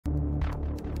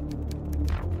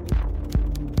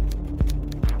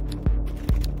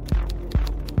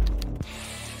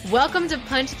Welcome to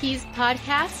Punch Keys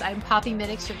Podcast. I'm Poppy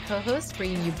Minix, your co-host,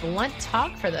 bringing you blunt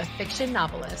talk for the fiction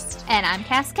novelist. And I'm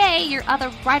Cass Kay, your other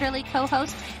writerly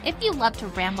co-host. If you love to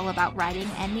ramble about writing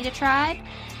and meet a tribe,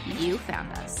 you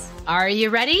found us. Are you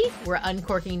ready? We're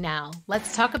uncorking now.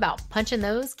 Let's talk about punching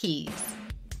those keys.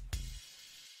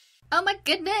 Oh my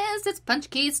goodness, it's Punch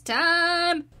Keys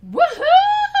time! Woohoo!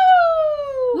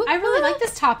 I really like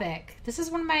this topic. This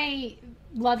is one of my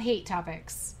love-hate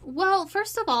topics. Well,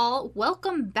 first of all,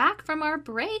 welcome back from our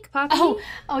break, Poppy.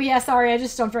 Oh yeah, sorry, I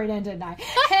just jumped right in, didn't I?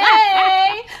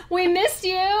 Hey! We missed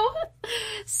you!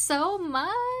 So much.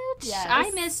 Yes.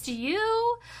 I missed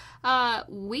you.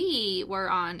 We were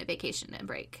on a vacation and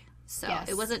break. So Yes.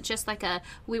 It wasn't just like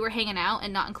we were hanging out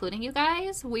and not including you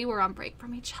guys. We were on break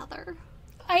from each other.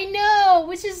 I know,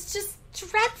 which is just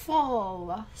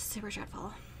dreadful. Super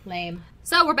dreadful. Lame.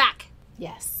 So we're back.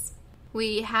 Yes.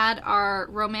 We had our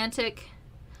romantic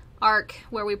arc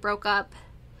where we broke up,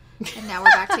 and now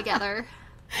we're back together.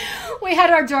 We had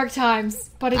our dark times,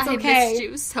 but it's okay. I missed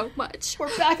you so much.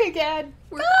 We're back again.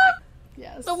 We're back.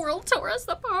 Yes. The world tore us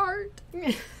apart.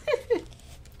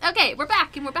 Okay, we're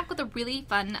back, and we're back with a really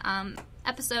fun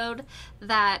episode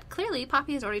that clearly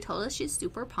Poppy has already told us she's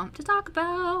super pumped to talk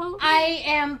about. I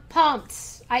am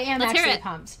pumped. I am Let's hear actually it.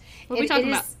 pumped. What are we talking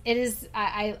about? It is.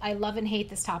 I love and hate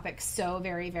this topic so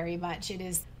very, very much. It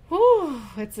is. Whew,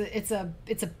 it's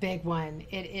a big one.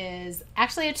 It is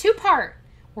actually a two-part.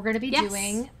 We're going to be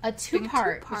doing a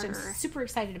two-part, which I'm super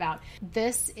excited about.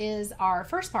 This is our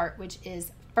first part, which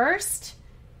is first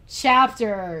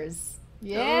chapters.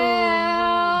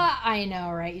 Yeah, I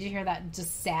know, right? You hear that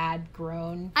just sad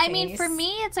groan I mean, face? for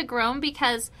me, it's a groan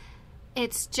because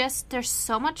it's just, there's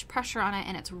so much pressure on it,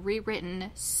 and it's rewritten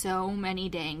so many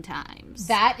dang times.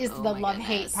 That is the my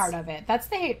love-hate goodness. part of it. That's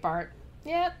the hate part.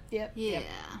 Yep. Yeah.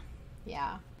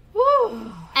 Yeah.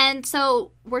 Woo. And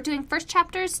so we're doing first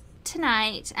chapters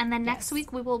tonight, and then next Yes.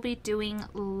 week we will be doing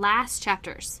last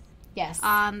chapters Yes.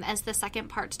 as the second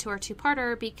part to our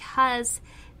two-parter because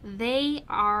they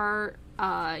are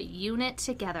a unit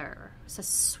together. So I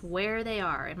swear they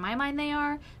are. In my mind they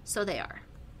are, so they are.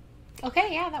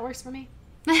 Okay, yeah, that works for me.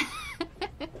 All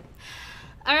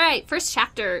right, first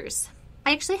chapters.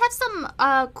 I actually have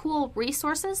some cool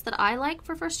resources that I like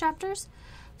for first chapters.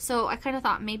 So I kind of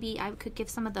thought maybe I could give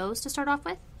some of those to start off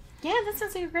with. Yeah, that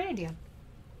sounds like a great idea.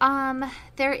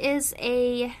 There is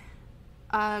a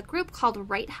group called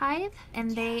Write Hive,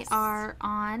 and they are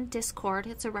on Discord.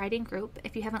 It's a writing group.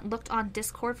 If you haven't looked on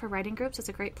Discord for writing groups, it's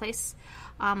a great place.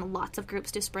 Lots of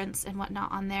groups do sprints and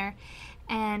whatnot on there.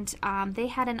 And they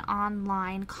had an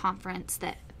online conference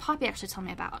that Poppy actually told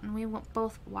me about, and we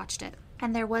both watched it.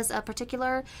 And there was a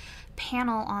particular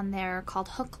panel on there called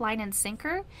Hook, Line, and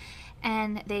Sinker,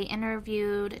 and they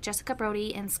interviewed Jessica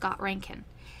Brody and Scott Rankin.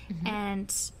 Mm-hmm.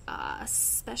 And a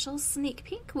special sneak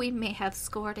peek, we may have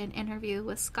scored an interview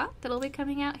with Scott that'll be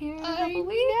coming out here in a couple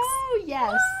weeks. Oh,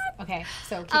 yes. What? Okay,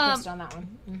 so keep posted on that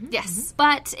one. Mm-hmm. Yes,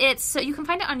 but it's so you can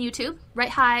find it on YouTube. Write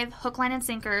Hive, Hook, Line, and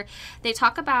Sinker. They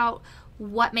talk about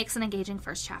what makes an engaging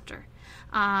first chapter.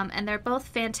 And they're both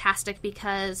fantastic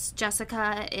because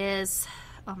Jessica is,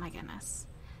 oh my goodness,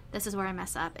 this is where I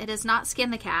mess up. It is not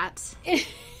Skin the Cat.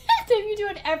 You do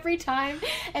it every time,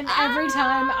 and every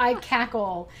time I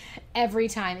cackle. Every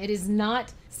time. It is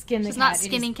not Skin the Cat. She's not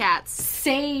skinning cats.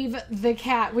 Save the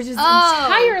Cat, which is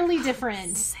entirely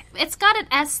different. It's got an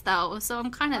S, though, so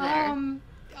I'm kind of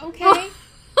there. Okay.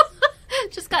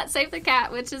 Just got Save the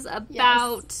Cat, which is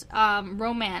about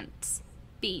romance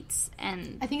beats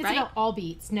and I think it's right? about all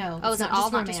beats. No, Oh, it's is it not all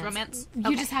just not romance. just romance? You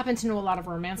Okay. just happen to know a lot of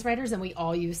romance writers, and we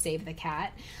all use Save the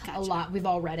Cat Gotcha. a lot. We've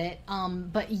all read it.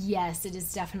 But yes, it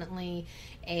is definitely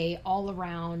a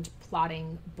all-around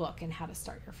plotting book and how to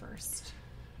start your first.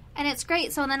 And it's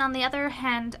great. So then on the other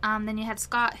hand, then you had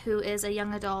Scott, who is a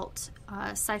young adult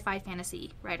sci-fi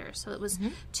fantasy writer. So it was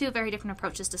two very different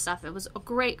approaches to stuff. It was a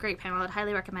great, great panel. I'd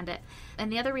highly recommend it. And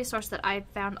the other resource that I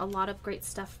found a lot of great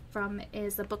stuff from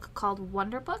is a book called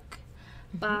Wonder Book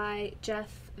by Jeff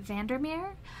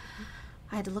Vandermeer.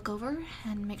 I had to look over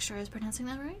and make sure I was pronouncing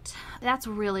that right. That's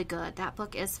really good. That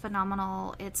book is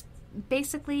phenomenal. It's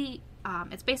basically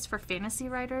it's based for fantasy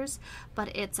writers,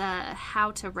 but it's how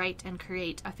to write and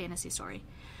create a fantasy story.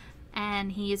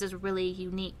 And he uses really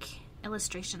unique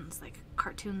illustrations, like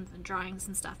cartoons and drawings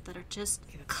and stuff that are just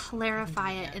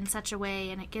clarify it in such a way,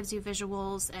 and it gives you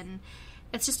visuals, and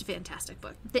it's just a fantastic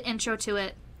book. The intro to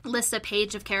it lists a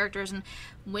page of characters, and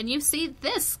when you see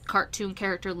this cartoon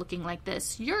character looking like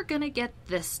this, you're gonna get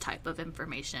this type of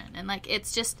information. And like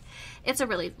it's a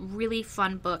really, really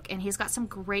fun book, and he's got some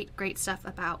great stuff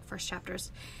about first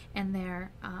chapters in there.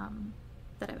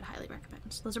 that I would highly recommend.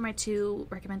 So those are my 2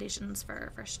 recommendations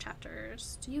for first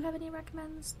chapters. Do you have any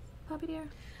recommends, Poppy dear?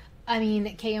 I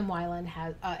mean, K.M. Weiland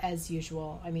has, as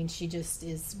usual. I mean, she just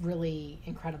is really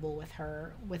incredible with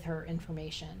her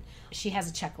information. She has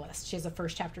a checklist. She has a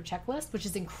first chapter checklist, which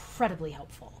is incredibly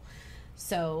helpful.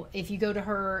 So if you go to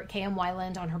her, K.M.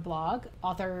 Weiland, on her blog,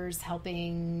 Authors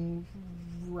Helping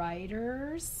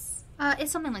Writers.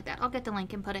 It's something like that. I'll get the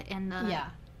link and put it in the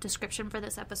description for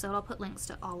this episode. I'll put links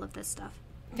to all of this stuff.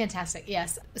 Fantastic.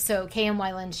 Yes. So K.M.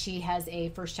 Weiland, she has a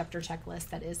first chapter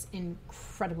checklist that is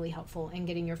incredibly helpful in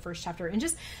getting your first chapter and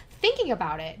just thinking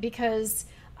about it, because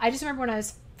I just remember when I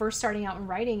was first starting out in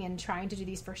writing and trying to do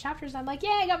these first chapters, I'm like,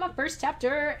 yeah, I got my first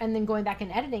chapter, and then going back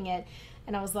and editing it,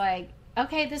 and I was like,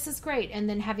 okay, this is great. And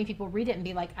then having people read it and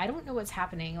be like, I don't know what's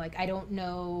happening. Like, I don't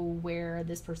know where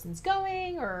this person's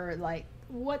going, or like,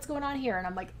 what's going on here? And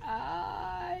I'm like,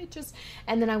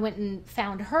 and then I went and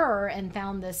found her and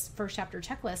found this first chapter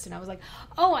checklist, and I was like,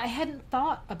 oh, I hadn't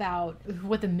thought about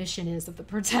what the mission is of the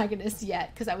protagonist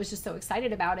yet, because I was just so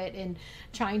excited about it and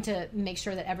trying to make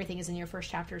sure that everything is in your first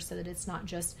chapter so that it's not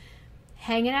just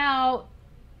hanging out,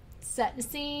 set a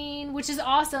scene, which is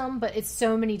awesome, but it's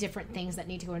so many different things that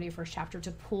need to go into your first chapter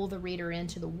to pull the reader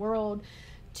into the world,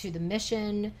 to the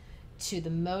mission, to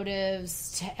the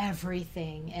motives, to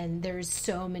everything. And there's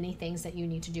so many things that you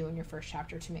need to do in your first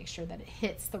chapter to make sure that it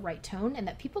hits the right tone and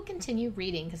that people continue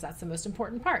reading, because that's the most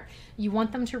important part. You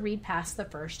want them to read past the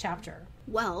first chapter.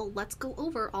 Well, let's go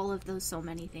over all of those so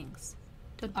many things.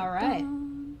 All right.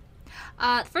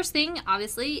 The first thing,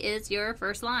 obviously, is your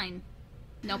first line.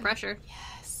 No pressure.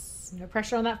 Yes. No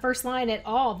pressure on that first line at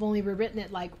all. I've only rewritten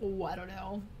it like, I don't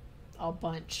know, a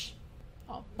bunch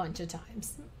of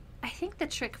times. I think the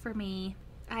trick for me,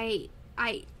 I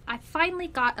finally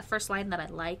got a first line that I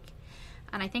like,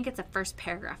 and I think it's a first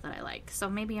paragraph that I like.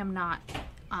 So maybe I'm not,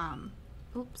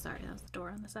 oops, sorry, that was the door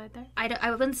on the side there.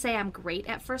 I wouldn't say I'm great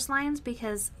at first lines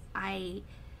because I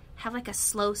have like a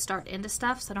slow start into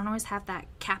stuff, so I don't always have that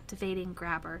captivating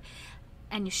grabber.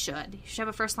 And you should have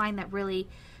a first line that really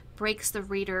breaks the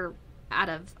reader out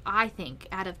of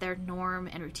their norm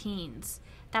and routines.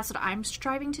 That's what I'm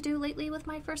striving to do lately with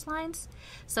my first lines.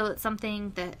 So it's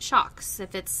something that shocks.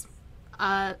 If it's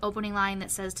an opening line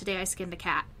that says, "Today I skinned a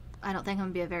cat," I don't think I'm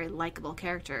going to be a very likable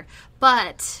character.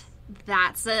 But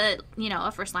that's a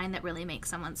first line that really makes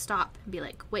someone stop and be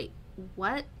like, wait,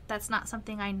 what? That's not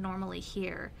something I normally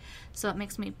hear. So it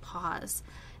makes me pause.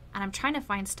 And I'm trying to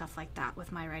find stuff like that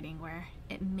with my writing where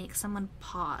it makes someone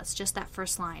pause. Just that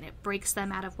first line. It breaks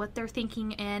them out of what they're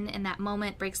thinking in that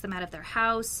moment, breaks them out of their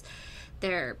house,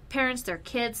 their parents, their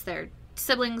kids, their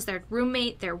siblings, their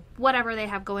roommate, their whatever they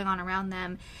have going on around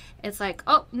them. It's like,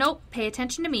 oh, nope, pay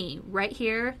attention to me. Right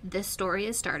here, this story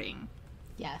is starting.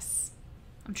 Yes.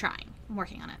 I'm trying. I'm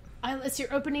working on it. It's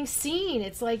your opening scene.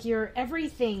 It's like your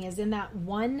everything is in that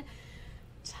one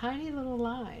tiny little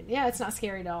line. Yeah, it's not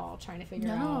scary at all trying to figure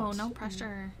out. No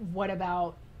pressure. What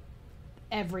about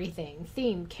everything?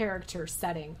 Theme, character,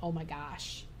 setting. Oh my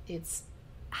gosh.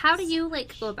 How do you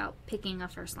go about picking a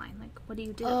first line? Like, what do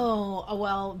you do? Oh,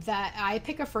 well, that I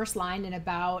pick a first line in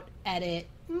about edit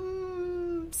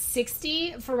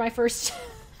 60 for my first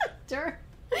chapter.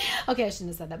 Okay, I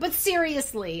shouldn't have said that. But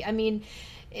seriously, I mean,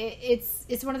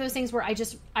 it's one of those things where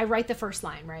I write the first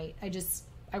line, right?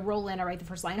 I roll in, I write the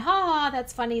first line. Ha,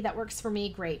 that's funny. That works for me.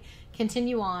 Great.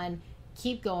 Continue on.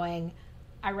 Keep going.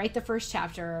 I write the first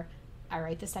chapter. I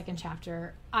write the second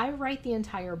chapter. I write the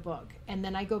entire book. And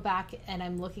then I go back and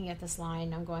I'm looking at this line.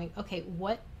 And I'm going, okay,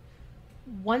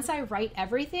 once I write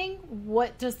everything,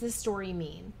 what does this story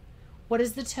mean? What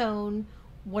is the tone?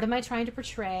 What am I trying to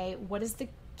portray? What is the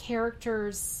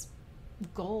character's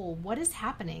goal? What is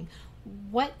happening?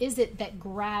 What is it that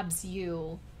grabs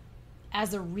you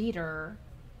as a reader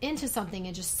into something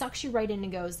and just sucks you right in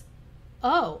and goes,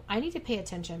 oh, I need to pay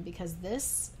attention because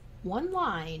this one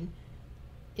line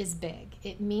is big.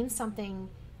 It means something.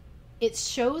 It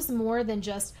shows more than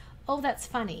just, oh, that's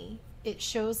funny. It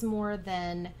shows more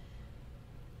than,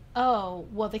 oh,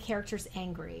 well, the character's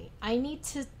angry. I need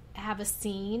to have a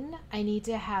scene. I need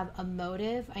to have a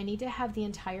motive. I need to have the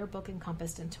entire book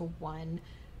encompassed into one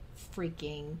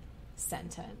freaking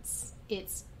sentence.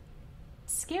 It's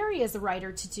scary as a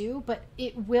writer to do, but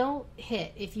it will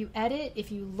hit. If you edit,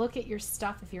 if you look at your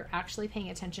stuff, if you're actually paying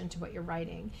attention to what you're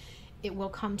writing, it will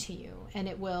come to you, and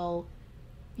it will,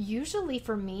 usually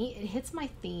for me, it hits my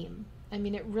theme. I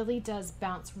mean, it really does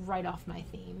bounce right off my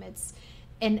theme.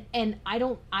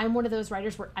 I'm one of those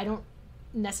writers where I don't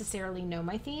necessarily know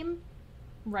my theme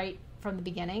right from the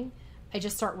beginning. I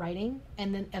just start writing,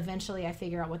 and then eventually I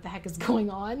figure out what the heck is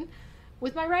going on.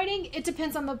 with my writing, it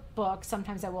depends on the book.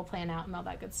 Sometimes I will plan out and all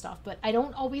that good stuff, but I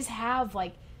don't always have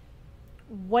like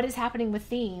what is happening with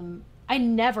theme. I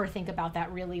never think about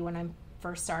that really when I'm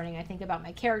first starting. I think about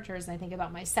my characters and I think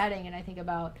about my setting and I think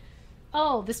about,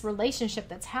 oh, this relationship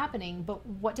that's happening, but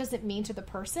what does it mean to the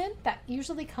person? That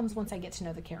usually comes once I get to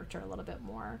know the character a little bit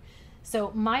more.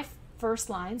 So my first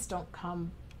lines don't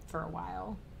come for a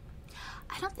while.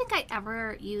 I don't think I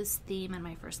ever use theme in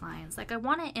my first lines. Like, I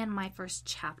want it in my first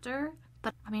chapter,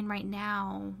 but I mean, right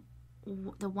now,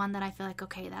 the one that I feel like,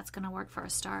 okay, that's going to work for a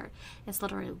start, is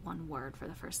literally one word for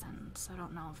the first sentence. I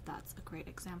don't know if that's a great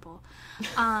example.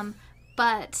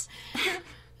 But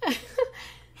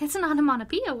it's an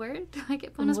onomatopoeia word. Do I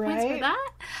get bonus points for that?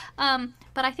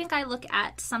 But I think I look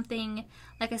at something,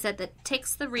 like I said, that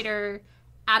takes the reader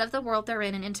out of the world they're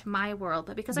in and into my world.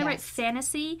 But because I write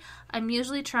fantasy, I'm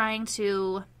usually trying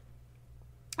to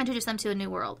introduce them to a new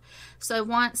world. So I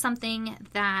want something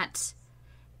that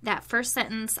first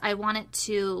sentence, I want it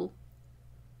to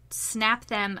snap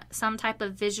them some type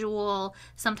of visual,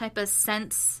 some type of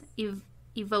sense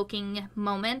evoking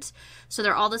moment. So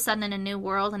they're all of a sudden in a new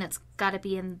world, and it's got to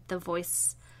be in the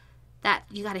voice that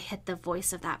you got to hit the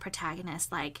voice of that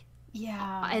protagonist. Like,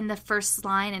 in the first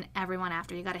line and everyone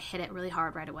after, you got to hit it really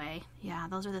hard right away. Yeah,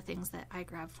 those are the things that I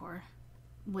grab for.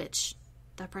 Which,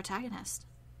 the protagonist.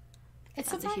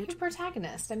 It's about your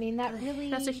protagonist. I mean,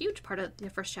 that's a huge part of your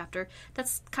first chapter.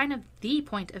 That's kind of the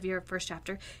point of your first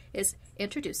chapter, is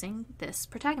introducing this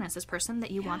protagonist, this person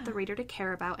that you want the reader to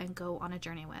care about and go on a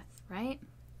journey with, right?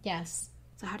 Yes.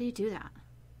 So how do you do that?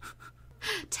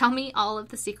 Tell me all of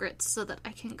the secrets so that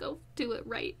I can go do it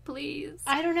right, please.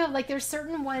 I don't know. Like, there's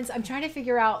certain ones. I'm trying to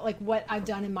figure out, like, what I've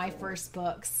done in my first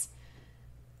books,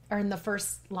 or in the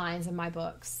first lines of my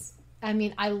books. I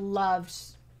mean, I loved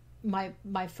my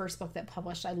first book that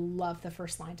published. I love the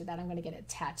first line to that. I'm going to get it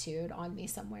tattooed on me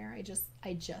somewhere. I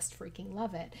just freaking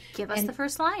love it. Give us the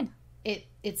first line.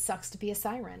 It sucks to be a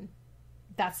siren.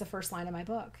 That's the first line of my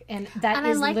book, and that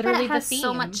is I like literally that it has the theme.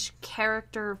 So much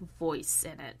character voice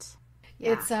in it.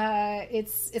 Yeah.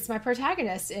 It's my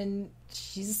protagonist, and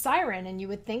she's a siren, and you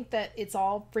would think that it's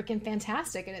all freaking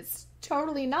fantastic, and it's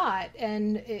totally not.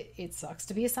 And it sucks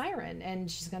to be a siren, and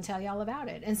she's going to tell you all about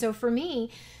it. And so for me,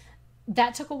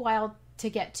 that took a while to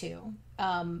get to.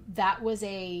 That was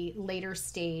a later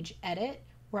stage edit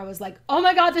where I was like, oh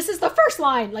my God, this is the first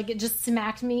line. Like, it just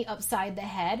smacked me upside the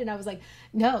head, and I was like,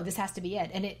 no, this has to be it.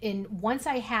 And once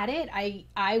I had it,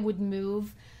 I would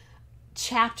move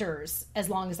chapters as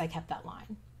long as I kept that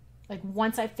line. Like,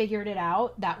 once I figured it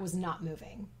out, that was not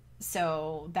moving.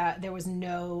 So that there was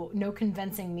no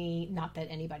convincing me, not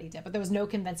that anybody did, but there was no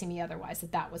convincing me otherwise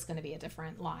that was going to be a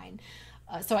different line.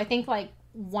 So I think, like,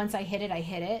 once I hit it, I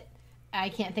hit it. I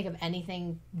can't think of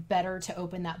anything better to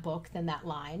open that book than that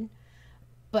line.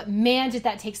 But man, did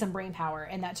that take some brain power.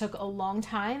 And that took a long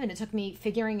time. And it took me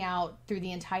figuring out through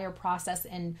the entire process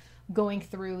and going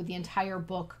through the entire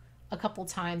book a couple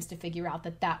times to figure out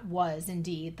that was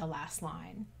indeed the last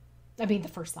line. I mean, the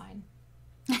first line.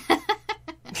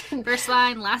 First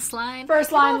line, last line.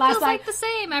 First line, last feels line. Like the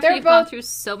same after you've gone through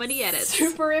so many edits.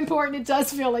 Super important. It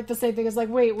does feel like the same thing. It's like,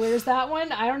 wait, where's that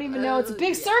one? I don't even know. It's a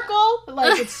big circle.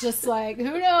 Like, it's just like,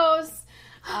 who knows?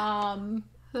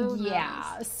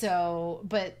 Yeah. So,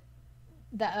 but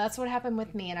that's what happened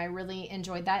with me, and I really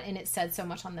enjoyed that, and it said so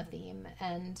much on the theme,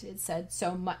 and it said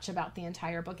so much about the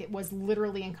entire book. It was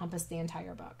literally encompassed the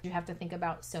entire book. You have to think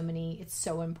about so many. It's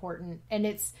so important, and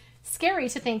it's scary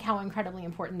to think how incredibly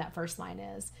important that first line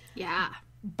is. Yeah.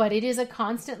 But it is a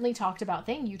constantly talked about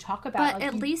thing. You talk about, but like,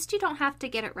 at least you don't have to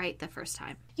get it right the first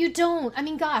time. You don't. I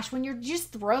mean, gosh, when you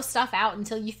just throw stuff out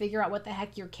until you figure out what the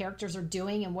heck your characters are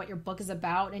doing and what your book is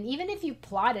about, and even if you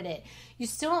plotted it, you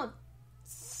still don't.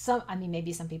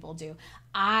 Maybe some people do.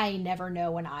 I never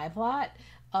know when I plot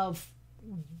of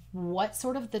what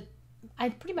sort of I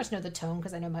pretty much know the tone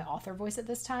because I know my author voice at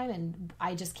this time, and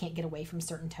I just can't get away from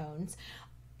certain tones.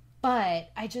 But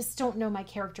I just don't know my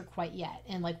character quite yet,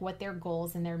 and like what their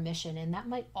goals and their mission, and that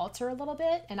might alter a little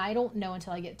bit, and I don't know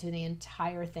until I get to the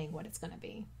entire thing what it's going to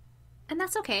be. And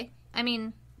that's okay. I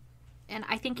mean, and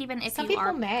I think even if you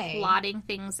are plotting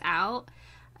things out,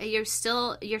 you're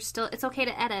still it's okay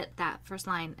to edit that first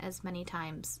line as many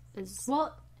times as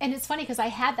well. And it's funny because I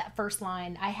had that first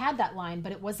line, I had that line,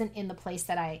 but it wasn't in the place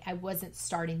that I wasn't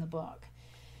starting the book,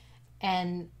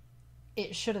 and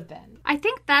it should have been. I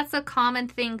think that's a common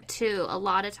thing too. A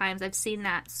lot of times I've seen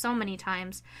that so many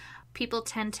times. People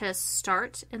tend to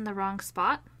start in the wrong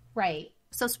spot. Right.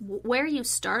 So where you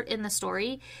start in the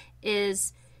story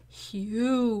is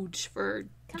huge for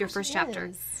your first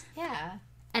chapter. Yeah.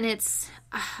 And it's,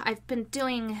 I've been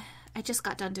doing I just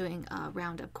got done doing a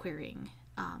round of querying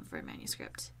for a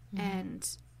manuscript. And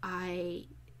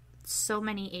so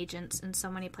many agents in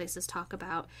so many places talk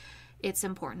about it's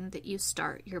important that you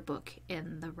start your book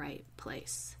in the right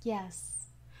place. Yes.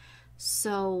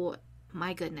 So,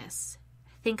 my goodness,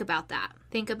 think about that.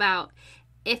 Think about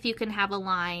if you can have a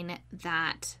line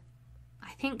that,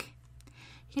 I think,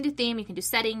 you can do theme, you can do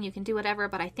setting, you can do whatever,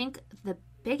 but I think the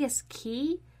biggest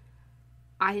key,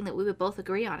 I think that we would both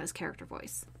agree on, is character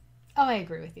voice. Oh, I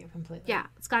agree with you completely. Yeah,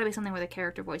 it's got to be something where the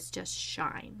character voice just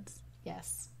shines.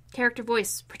 Yes. Character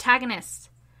voice, protagonist.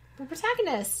 The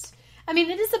protagonist. I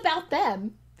mean, it is about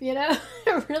them, you know?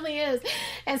 It really is.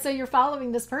 And so you're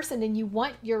following this person and you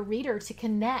want your reader to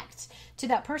connect to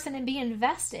that person and be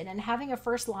invested. And having a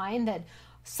first line that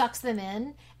sucks them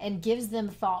in and gives them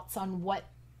thoughts on what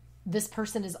this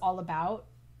person is all about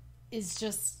is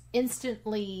just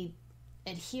instantly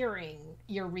adhering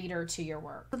your reader to your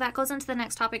work. So that goes into the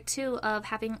next topic too, of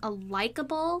having a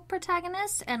likable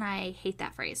protagonist, and I hate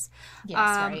that phrase. Yes,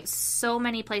 right. So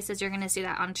many places you're going to see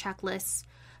that on checklists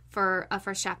for a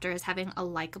first chapter is having a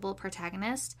likable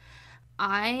protagonist.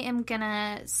 I am going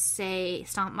to say,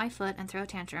 stomp my foot and throw a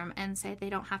tantrum and say they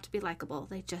don't have to be likable.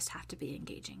 They just have to be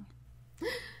engaging.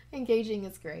 Engaging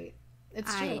is great.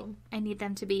 It's true. I need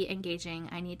them to be engaging.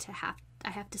 I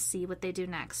have to see what they do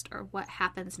next, or what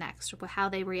happens next, or how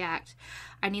they react.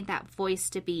 I need that voice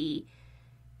to be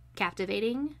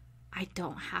captivating. I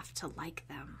don't have to like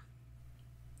them.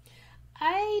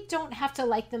 I don't have to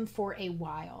like them for a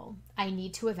while. I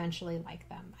need to eventually like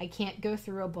them. I can't go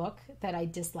through a book that I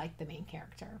dislike the main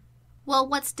character. Well,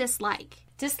 what's dislike?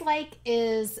 Dislike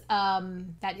is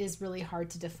that is really hard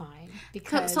to define,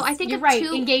 because so I think you're right.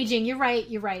 Engaging. You're right.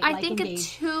 I think of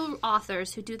two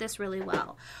authors who do this really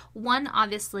well. One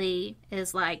obviously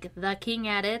is like the king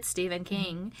at it, Stephen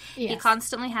King. Yes. He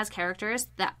constantly has characters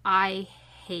that I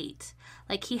hate.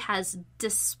 Like, he has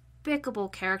despicable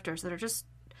characters that are just.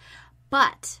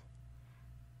 But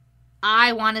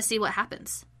I want to see what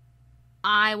happens.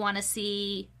 I want to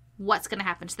see what's going to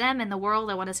happen to them in the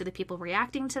world. I want to see the people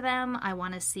reacting to them. I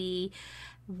want to see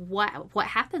what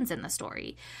happens in the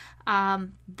story.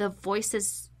 The voice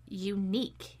is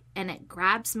unique, and it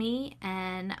grabs me,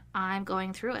 and I'm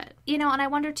going through it. You know, and I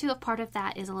wonder, too, if part of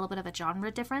that is a little bit of a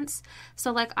genre difference.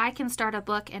 So, like, I can start a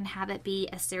book and have it be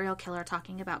a serial killer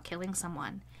talking about killing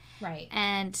someone. Right.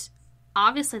 And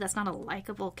obviously that's not a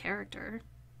likable character.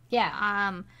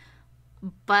 Yeah.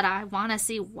 But I want to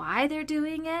see why they're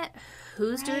doing it,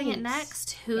 who's doing it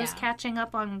next, who's catching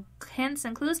up on hints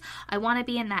and clues. I want to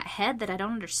be in that head that I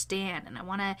don't understand,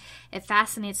 and it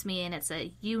fascinates me, and it's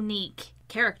a unique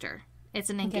character.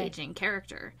 It's an engaging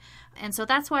character. And so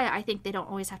that's why I think they don't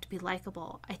always have to be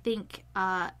likable. I think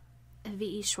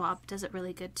V.E. Schwab does it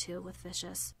really good, too, with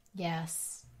Vicious.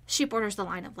 Yes. She borders the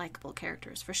line of likable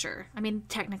characters, for sure. I mean,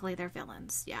 technically they're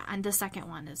villains, yeah. And the second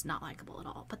one is not likable at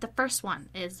all. But the first one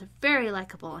is very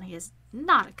likable, and he is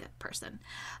not a good person.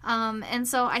 And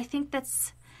so I think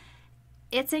it's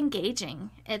engaging.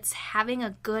 It's having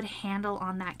a good handle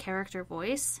on that character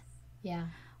voice. Yeah.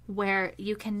 Where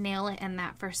you can nail it in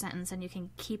that first sentence, and you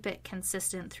can keep it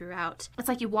consistent throughout. It's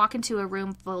like you walk into a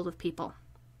room filled with people.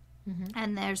 Mm-hmm.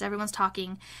 And everyone's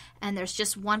talking, and there's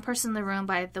just one person in the room.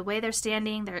 By the way they're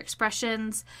standing, their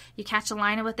expressions, you catch a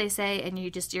line of what they say, and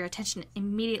your attention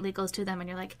immediately goes to them, and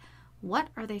you're like, what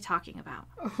are they talking about?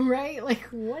 Right? Like,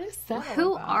 what is that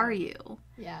Who about? are you?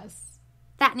 Yes.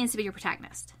 That needs to be your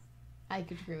protagonist. I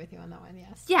could agree with you on that one,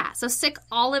 yes. Yeah, so stick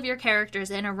all of your characters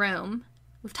in a room.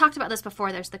 We've talked about this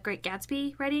before. There's the Great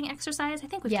Gatsby writing exercise. I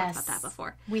think we've talked about that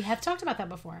before. We have talked about that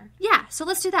before. Yeah, so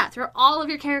let's do that. Throw all of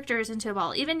your characters into a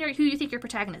ball, even who you think your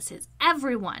protagonist is.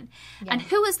 Everyone. Yeah. And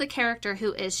who is the character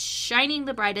who is shining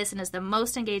the brightest and is the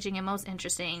most engaging and most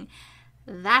interesting?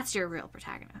 That's your real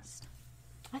protagonist.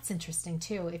 That's interesting,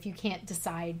 too. If you can't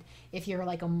decide, if you're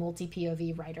like a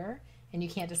multi-POV writer, and you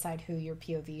can't decide who your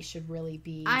POV should really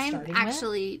be starting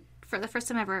with. For the first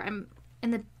time ever, I'm in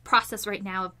the process right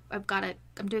now.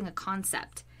 I'm doing a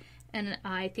concept, and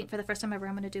I think for the first time ever,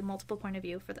 I'm going to do multiple point of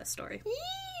view for this story.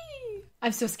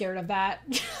 I'm so scared of that.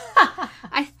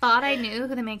 I thought I knew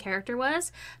who the main character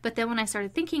was, but then when I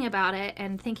started thinking about it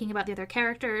and thinking about the other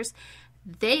characters,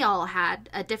 they all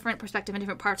had a different perspective in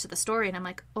different parts of the story, and I'm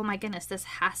like, oh my goodness, this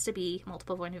has to be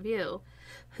multiple point of view.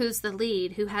 Who's the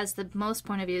lead? Who has the most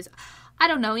point of views? I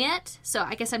don't know yet, so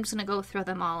I guess I'm just going to go throw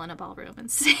them all in a ballroom and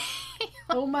see.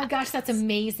 Oh my gosh, that's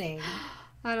amazing.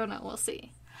 I don't know. We'll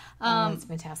see. That's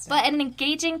fantastic. But an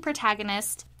engaging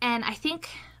protagonist, and I think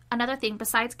another thing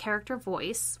besides character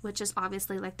voice, which is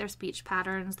obviously like their speech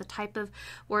patterns, the type of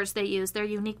words they use, their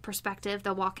unique perspective.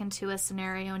 They'll walk into a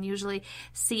scenario and usually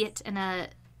see it in a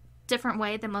different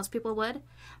way than most people would.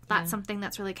 That's something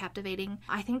that's really captivating.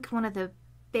 I think one of the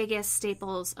biggest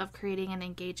staples of creating an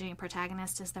engaging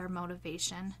protagonist is their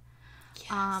motivation.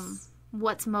 Yes.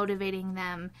 What's motivating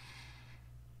them?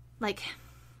 Like,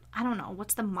 I don't know,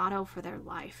 what's the motto for their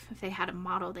life? If they had a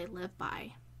motto they live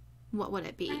by, what would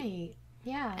it be? Right.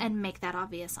 Yeah. And make that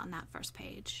obvious on that first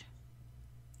page.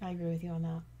 I agree with you on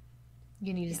that.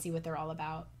 You need to see what they're all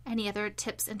about. Any other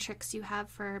tips and tricks you have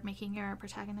for making your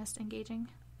protagonist engaging?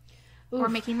 Oof. Or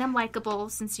making them likable,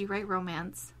 since you write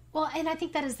romance? Well, and I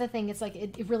think that is the thing. It's like,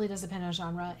 it really does depend on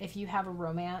genre. If you have a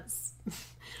romance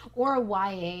or a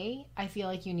YA, I feel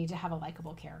like you need to have a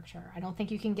likable character. I don't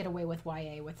think you can get away with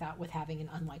YA with having an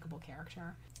unlikable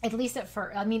character. At least at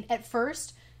first. I mean, at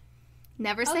first...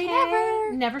 Never say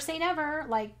never. Never say never.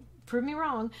 Like, prove me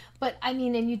wrong. But, I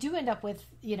mean, and you do end up with,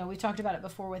 you know, we talked about it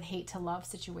before with hate to love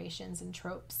situations and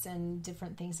tropes and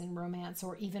different things in romance,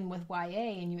 or even with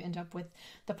YA, and you end up with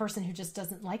the person who just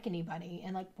doesn't like anybody.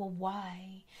 And like, well,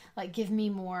 why? Like, give me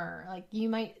more. Like,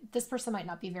 this person might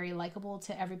not be very likable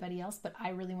to everybody else, but I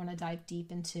really want to dive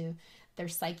deep into their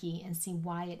psyche and see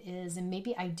why it is. And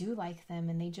maybe I do like them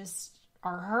and they just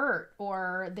are hurt,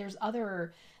 or there's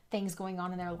other things going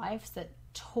on in their lives that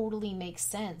totally make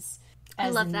sense. I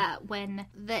love that when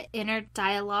the inner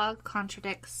dialogue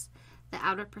contradicts the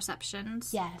outer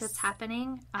perceptions that's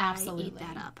happening. Absolutely. I eat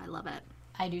that up. I love it.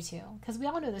 I do too. Because we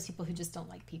all know those people who just don't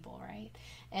like people, right?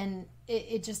 And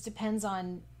it just depends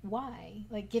on why.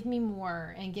 Like, give me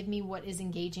more and give me what is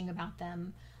engaging about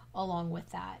them along with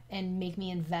that, and make me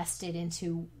invested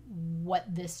into what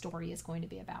this story is going to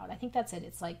be about. I think that's it.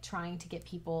 It's like trying to get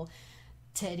people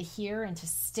to adhere and to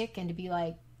stick and to be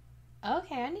like,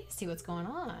 okay, I need to see what's going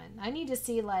on. I need to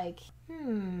see like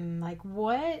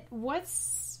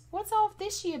what's all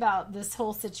fishy about this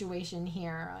whole situation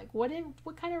here? Like, what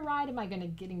kind of ride am I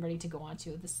getting ready to go on to?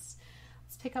 Let's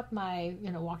pick up my,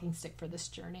 walking stick for this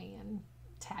journey and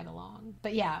tag along.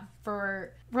 But yeah,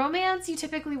 for romance, you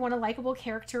typically want a likable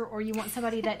character, or you want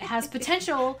somebody that has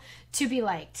potential to be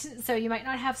liked. So you might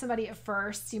not have somebody at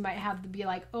first. You might have to be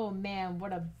like, oh man,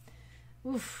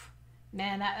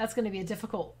 man, that's going to be a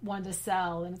difficult one to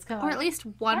sell. And it's kind of at least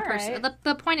one person. Right.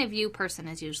 The point of view person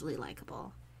is usually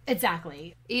likable.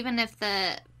 Exactly. Even if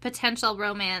the potential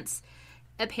romance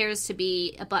appears to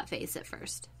be a butt face at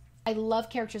first. I love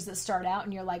characters that start out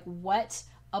and you're like, what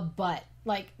a butt.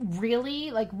 Like,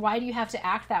 really? Like, why do you have to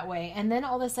act that way? And then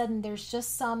all of a sudden there's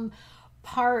just some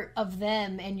part of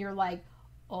them and you're like,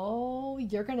 oh,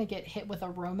 you're going to get hit with a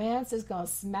romance. It's going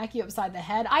to smack you upside the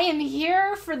head. I am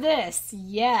here for this.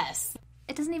 Yes.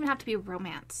 It doesn't even have to be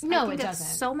romance. No, it doesn't.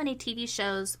 So many TV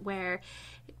shows where,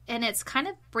 and it's kind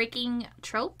of breaking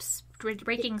tropes,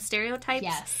 breaking stereotypes.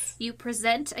 Yes. You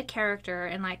present a character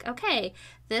and like, okay,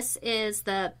 this is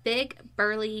the big,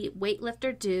 burly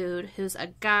weightlifter dude who's a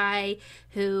guy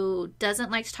who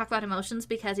doesn't like to talk about emotions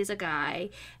because he's a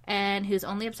guy, and who's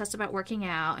only obsessed about working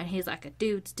out, and he's like a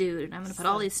dude's dude, and I'm going to put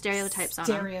all these stereotypes on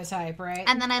him. Stereotype, right?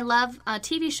 And then I love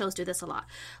TV shows do this a lot,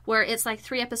 where it's like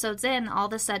 3 episodes in, all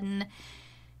of a sudden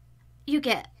you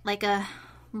get like a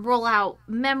roll out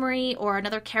memory or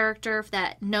another character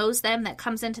that knows them that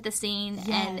comes into the scene,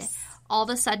 and all of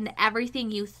a sudden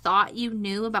everything you thought you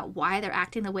knew about why they're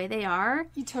acting the way they are,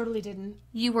 you totally didn't.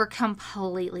 You were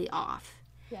completely off.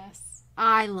 Yes.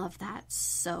 I love that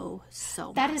so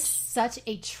much. That is such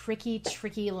a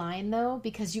tricky line though,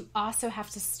 because you also have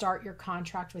to start your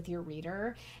contract with your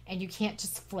reader and you can't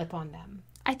just flip on them.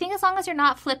 I think as long as you're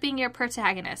not flipping your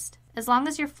protagonist, as long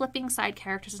as you're flipping side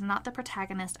characters and not the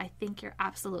protagonist, I think you're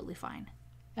absolutely fine.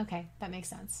 Okay, that makes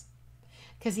sense.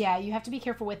 Because, yeah, you have to be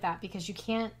careful with that, because you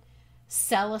can't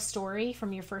sell a story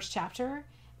from your first chapter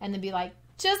and then be like,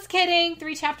 just kidding,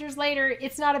 3 chapters later,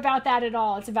 it's not about that at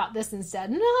all. It's about this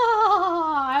instead. No,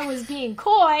 I was being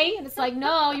coy. And it's like,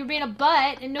 no, you're being a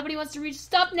butt and nobody wants to read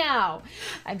stuff now.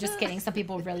 I'm just kidding. Some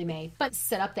people really may. But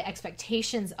set up the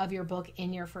expectations of your book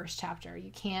in your first chapter. You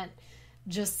can't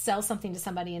just sell something to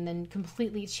somebody and then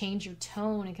completely change your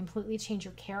tone and completely change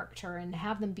your character and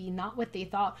have them be not what they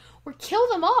thought, or kill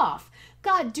them off.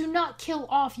 God, do not kill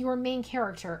off your main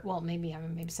character. Well, maybe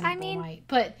some people might,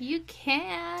 but you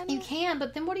can,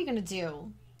 but then what are you going to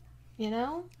do? You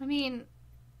know? I mean,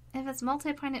 if it's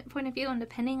point of view and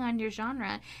depending on your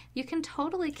genre, you can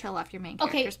totally kill off your main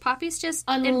characters. Poppy's just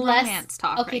in romance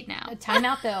talk right now. Time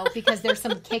out though, because there's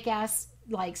some kick-ass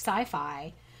like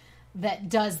sci-fi that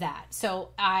does that.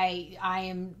 So I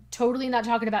am totally not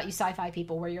talking about you sci-fi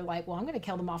people where you're like, well, I'm going to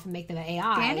kill them off and make them an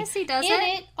AI. Fantasy does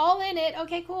it. All in it.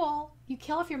 Okay, cool. You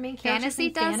kill off your main characters. Fantasy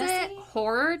does it.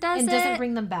 Horror does it. And doesn't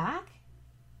bring them back?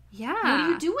 Yeah. What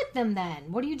do you do with them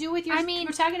then? What do you do with your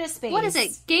protagonist space? What is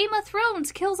it? Game of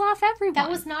Thrones kills off everyone. That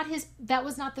was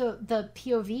not the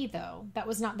POV though. That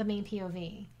was not the main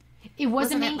POV. It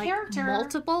was a main character.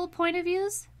 Multiple point of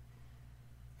views?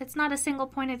 It's not a single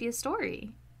point of view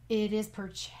story. It is per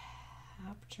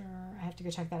chapter. I have to go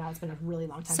check that out. It's been a really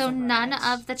long time. So none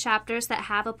of the chapters that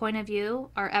have a point of view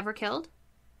are ever killed?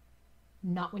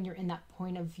 Not when you're in that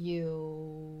point of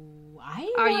view.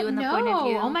 Are you in the point of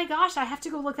view? Oh my gosh, I have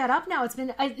to go look that up now. It's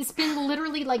been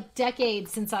literally like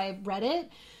decades since I read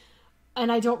it,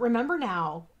 and I don't remember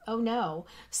now. Oh no.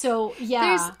 So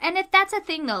yeah. That's a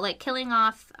thing though, like killing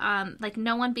off, like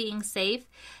no one being safe.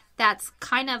 That's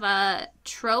kind of a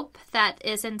trope that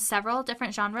is in several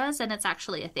different genres, and it's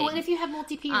actually a thing. Well, and if you have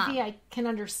multi-POV, I can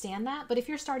understand that. But if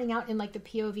you're starting out in like the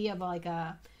POV of like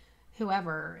a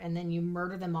whoever, and then you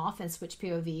murder them off and switch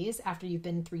POVs after you've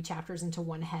been 3 chapters into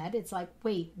one head, it's like,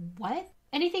 wait, what?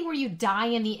 Anything where you die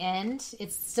in the end,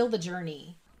 it's still the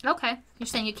journey. Okay. You're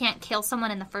saying you can't kill someone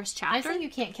in the first chapter? I'm saying you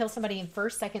can't kill somebody in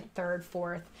first, second, third,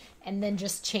 fourth, and then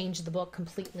just change the book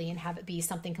completely and have it be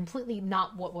something completely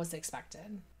not what was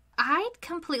expected. I'd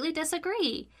completely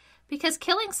disagree. Because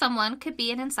killing someone could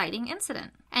be an inciting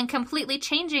incident and completely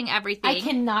changing everything. I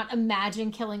cannot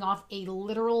imagine killing off a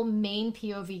literal main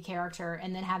POV character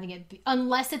and then having it be,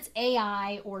 unless it's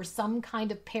AI or some kind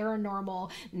of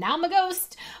paranormal, now I'm a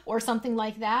ghost or something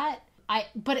like that.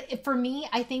 But for me,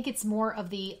 I think it's more of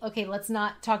the, okay, let's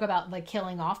not talk about the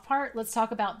killing off part. Let's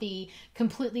talk about the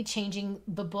completely changing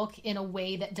the book in a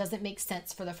way that doesn't make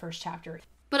sense for the first chapter.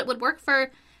 But it would work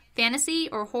for fantasy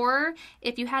or horror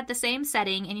if you had the same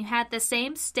setting and you had the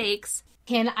same stakes.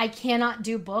 I cannot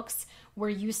do books where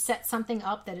you set something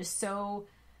up that is so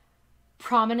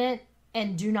prominent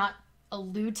and do not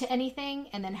allude to anything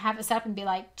and then have it set up and be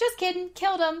like, just kidding,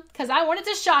 killed him because I wanted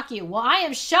to shock you. Well, I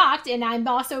am shocked and I'm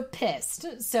also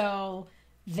pissed. So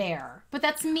there. But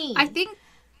that's me. I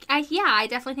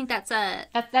definitely think that's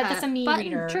a me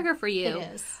reader trigger for you.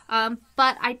 It is.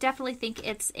 But I definitely think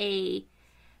it's a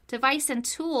device and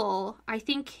tool. I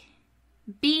think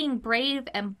being brave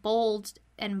and bold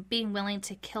and being willing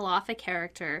to kill off a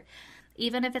character,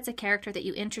 even if it's a character that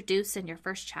you introduce in your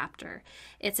first chapter,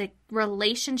 it's a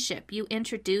relationship you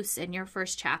introduce in your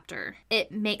first chapter, it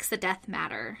makes the death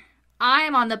matter.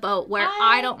 I'm on the boat where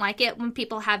I don't like it when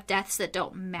people have deaths that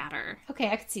don't matter. Okay,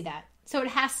 I could see that. So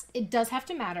it does have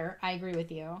to matter. I agree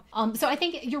with you. So I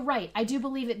think you're right. I do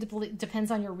believe it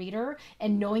depends on your reader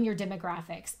and knowing your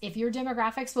demographics. If your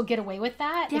demographics will get away with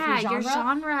that, yeah, if your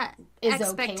genre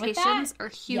expectations are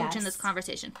huge yes. in this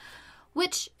conversation,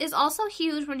 which is also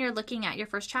huge when you're looking at your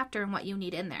first chapter and what you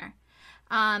need in there.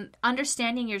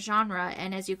 Understanding your genre,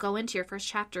 and as you go into your first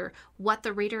chapter, what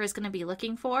the reader is going to be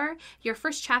looking for. Your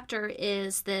first chapter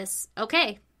is this,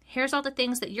 okay, here's all the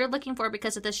things that you're looking for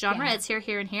because of this genre. Yeah. It's here,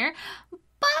 here, and here.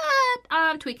 But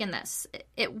I'm tweaking this.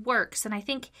 It works. And I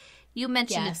think you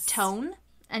mentioned yes. tone.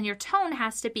 And your tone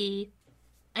has to be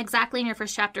exactly in your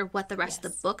first chapter what the rest yes.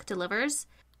 of the book delivers.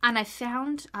 And I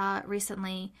found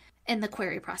recently in the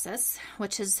query process,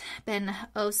 which has been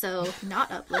so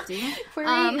not uplifting.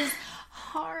 Query is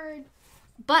hard.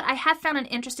 But I have found an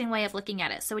interesting way of looking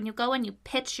at it. So when you go and you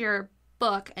pitch your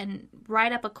book and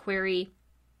write up a query,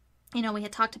 you know, we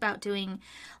had talked about doing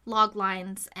log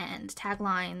lines and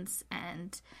taglines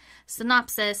and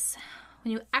synopsis.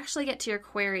 When you actually get to your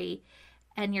query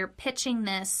and you're pitching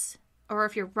this, or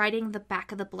if you're writing the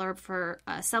back of the blurb for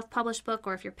a self-published book,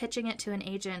 or if you're pitching it to an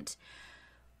agent,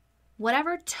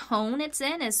 whatever tone it's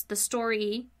in is the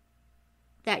story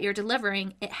that you're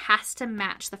delivering. It has to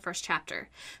match the first chapter.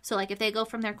 So like if they go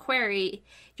from your query,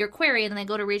 and then they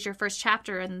go to read your first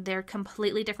chapter and they're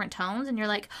completely different tones and you're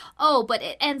like, oh, but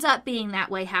it ends up being that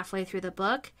way halfway through the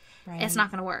book, right. It's not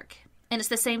going to work. And it's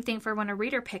the same thing for when a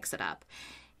reader picks it up.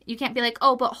 You can't be like,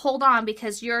 oh, but hold on,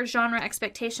 because your genre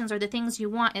expectations or the things you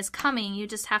want is coming. You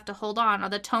just have to hold on, or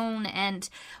the tone and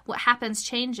what happens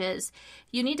changes.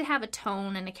 You need to have a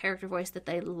tone and a character voice that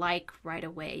they like right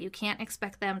away. You can't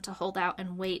expect them to hold out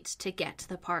and wait to get to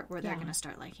the part where they're going to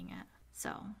start liking it.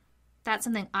 So that's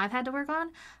something I've had to work on.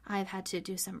 I've had to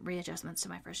do some readjustments to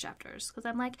my first chapters because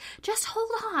I'm like, just hold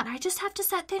on. I just have to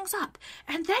set things up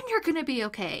and then you're going to be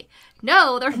okay.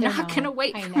 No, they're not going to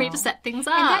wait for me to set things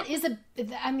up.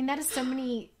 And that is so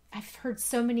many, I've heard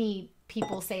so many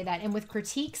people say that. And with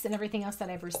critiques and everything else that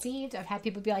I've received, I've had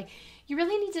people be like, you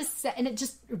really need to set, and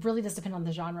it really does depend on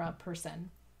the genre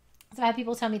person. So I have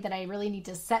people tell me that I really need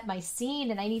to set my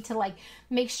scene and I need to like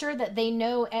make sure that they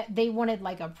know they wanted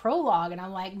like a prologue. And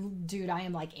I'm like, dude, I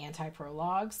am like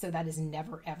anti-prologue. So that is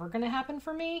never, ever going to happen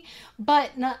for me.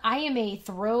 But no, I am a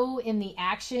throw in the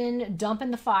action, dump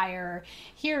in the fire.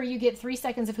 Here, you get 3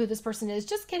 seconds of who this person is.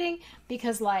 Just kidding.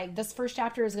 Because like this first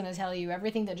chapter is going to tell you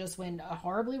everything that just went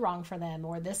horribly wrong for them.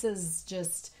 Or this is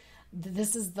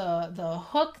the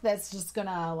hook that's just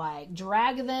gonna like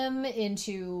drag them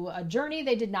into a journey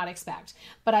they did not expect.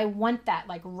 But I want that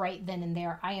like right then and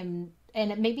there. And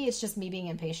maybe it's just me being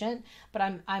impatient, but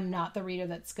I'm not the reader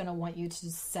that's gonna want you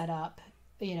to set up,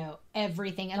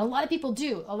 everything. And a lot of people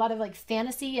do. A lot of like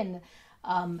fantasy and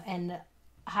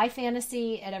high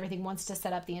fantasy and everything wants to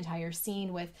set up the entire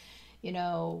scene with,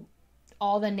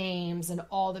 all the names and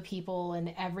all the people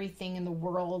and everything in the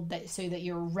world so that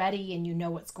you're ready and you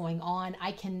know what's going on.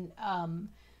 I can,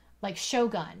 like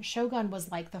Shogun. Shogun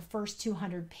was like the first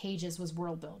 200 pages was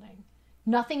world building.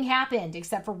 Nothing happened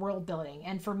except for world building.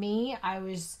 And for me,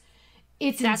 that's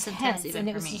intense. And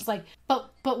it was just like,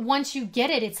 but once you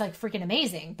get it, it's like freaking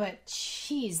amazing. But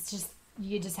geez,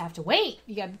 you just have to wait.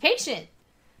 You gotta be patient.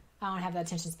 I don't have that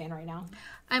attention span right now.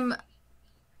 I'm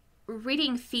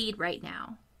reading Feed right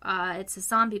now. It's a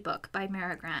zombie book by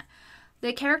Mara Grant.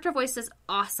 The character voice is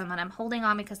awesome, and I'm holding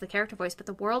on because the character voice, but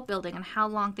the world building and how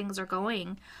long things are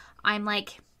going, I'm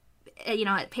like,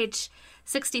 at page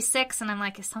 66, and I'm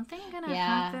like, is something going to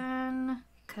happen?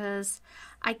 Because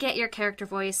I get your character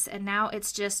voice, and now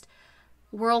it's just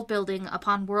world building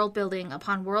upon world building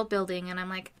upon world building, and I'm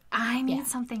like, I need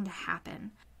something to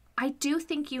happen. I do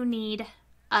think you need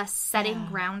a setting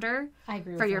grounder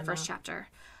for your first chapter.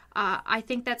 I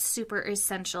think that's super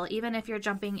essential. Even if you're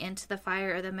jumping into the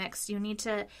fire or the mix, you need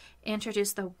to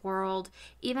introduce the world.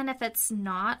 Even if it's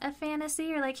not a fantasy,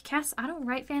 you're like, Cass, I don't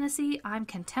write fantasy. I'm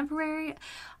contemporary.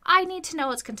 I need to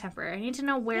know it's contemporary. I need to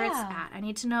know where it's at. I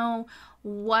need to know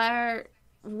what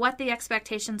the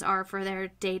expectations are for their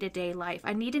day-to-day life.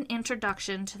 I need an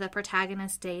introduction to the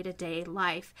protagonist's day-to-day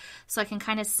life so I can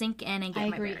kind of sink in and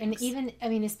get my bearings. And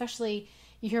even, especially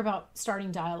you hear about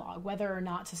starting dialogue, whether or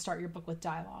not to start your book with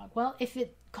dialogue. Well, if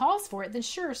it calls for it, then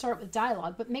sure, start with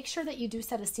dialogue, but make sure that you do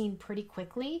set a scene pretty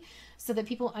quickly so that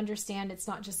people understand it's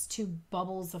not just two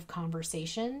bubbles of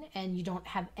conversation and you don't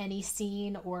have any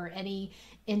scene or any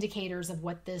indicators of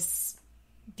what these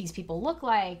people look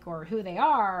like or who they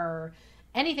are or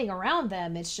anything around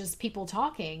them. It's just people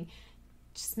talking.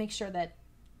 Just make sure that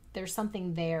there's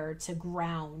something there to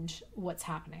ground what's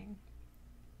happening.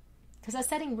 Because that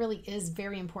setting really is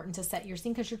very important to set your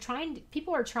scene, because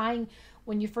people are trying,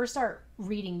 when you first start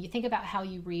reading, you think about how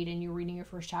you read and you're reading your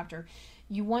first chapter,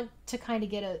 you want to kind of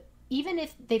get even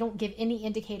if they don't give any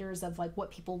indicators of like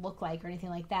what people look like or anything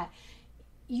like that,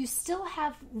 you still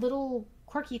have little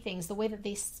quirky things, the way that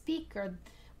they speak or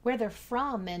where they're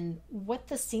from and what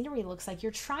the scenery looks like.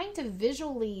 You're trying to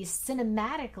visually,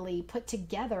 cinematically put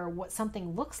together what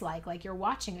something looks like you're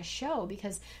watching a show,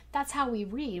 because that's how we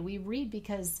read. We read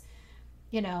because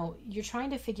you're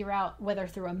trying to figure out, whether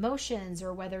through emotions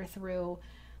or whether through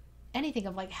anything,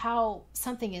 of like how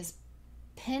something is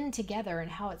pinned together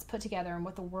and how it's put together and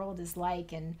what the world is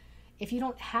like. And if you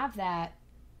don't have that,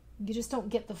 you just don't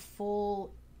get the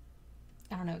full,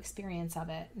 experience of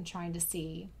it and trying to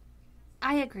see.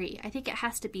 I agree. I think it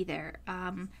has to be there.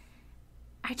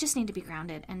 I just need to be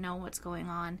grounded and know what's going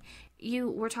on. You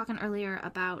were talking earlier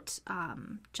about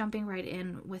jumping right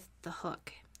in with the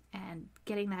hook and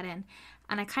getting that in.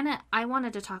 And I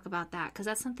wanted to talk about that because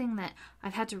that's something that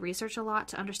I've had to research a lot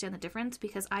to understand the difference,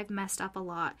 because I've messed up a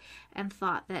lot and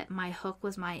thought that my hook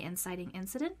was my inciting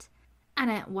incident,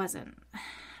 and it wasn't.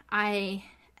 I've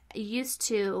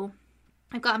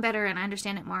gotten better and I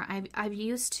understand it more. I've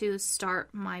used to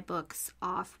start my books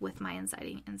off with my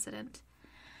inciting incident.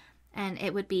 And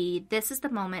it would be, this is the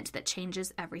moment that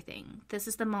changes everything. This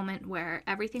is the moment where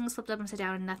everything's flipped upside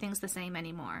down and nothing's the same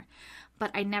anymore.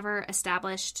 But I never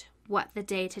established what the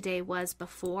day-to-day was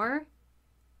before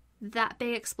that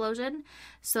big explosion.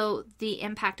 So the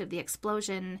impact of the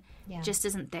explosion just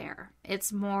isn't there.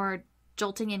 It's more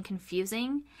jolting and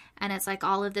confusing. And it's like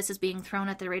all of this is being thrown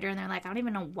at the reader and they're like, I don't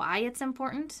even know why it's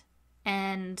important.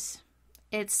 And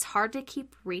it's hard to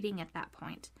keep reading at that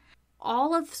point.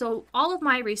 All of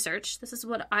my research, this is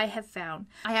what I have found.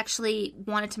 I actually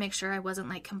wanted to make sure I wasn't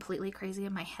like completely crazy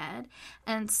in my head.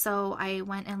 And so I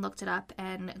went and looked it up,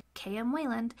 and K.M.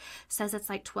 Wayland says it's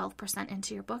like 12%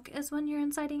 into your book is when your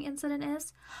inciting incident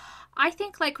is. I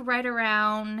think like right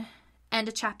around end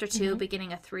of chapter 2,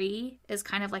 beginning of 3 is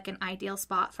kind of like an ideal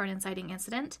spot for an inciting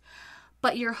incident.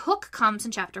 But your hook comes in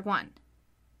chapter 1.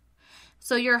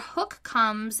 So your hook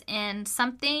comes in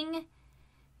something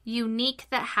unique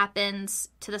that happens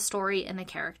to the story and the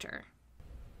character.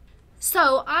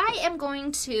 So I am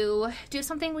going to do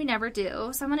something we never do.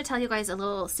 So I'm going to tell you guys a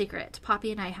little secret.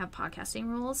 Poppy and I have podcasting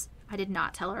rules. I did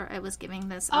not tell her I was giving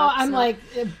this up. Oh, I'm like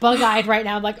bug-eyed right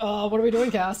now. I'm like, oh, what are we doing,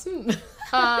 Cass?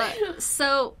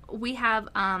 So we have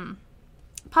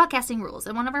podcasting rules.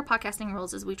 And one of our podcasting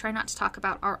rules is we try not to talk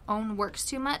about our own works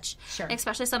too much. Sure.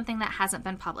 Especially something that hasn't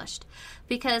been published.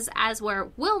 Because as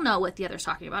we'll know what the other's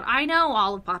talking about. I know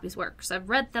all of Poppy's works. I've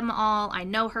read them all. I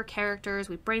know her characters.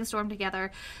 We brainstormed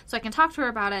together. So I can talk to her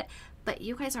about it. But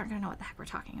you guys aren't going to know what the heck we're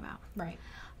talking about. Right.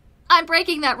 I'm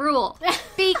breaking that rule.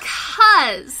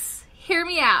 Because, hear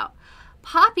me out.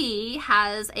 Poppy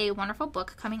has a wonderful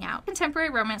book coming out. Contemporary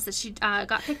romance that she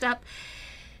got picked up.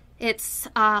 It's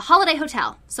Holiday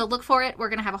Hotel. So look for it. We're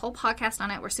going to have a whole podcast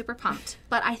on it. We're super pumped.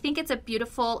 But I think it's a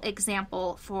beautiful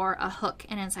example for a hook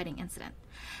and inciting incident.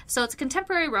 So it's a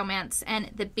contemporary romance. And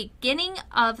the beginning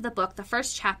of the book, the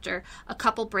first chapter, a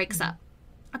couple breaks up.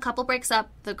 A couple breaks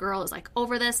up. The girl is like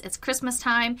over this. It's Christmas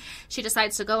time. She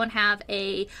decides to go and have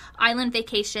a island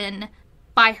vacation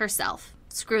by herself.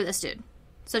 Screw this dude.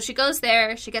 So she goes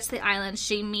there. She gets to the island.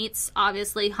 She meets,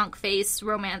 obviously, hunk face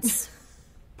romance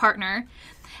partner.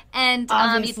 And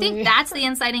you think that's the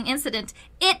inciting incident.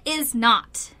 It is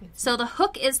not. So the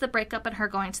hook is the breakup and her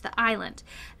going to the island.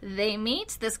 They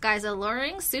meet. This guy's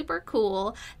alluring, super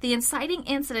cool. The inciting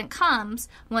incident comes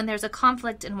when there's a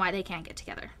conflict and why they can't get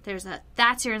together.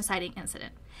 That's your inciting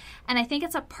incident. And I think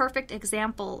it's a perfect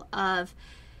example of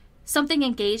something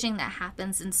engaging that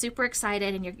happens and super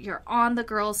excited and you're on the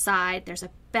girl's side. There's a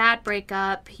bad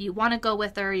breakup. You want to go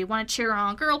with her. You want to cheer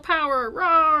on. Girl power.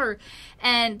 Roar.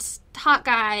 And hot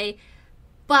guy.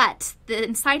 But the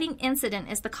inciting incident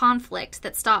is the conflict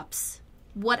that stops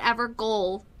whatever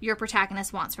goal your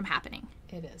protagonist wants from happening.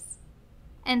 It is.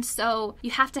 And so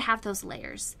you have to have those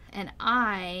layers. And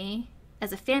I,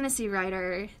 as a fantasy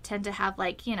writer, tend to have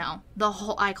the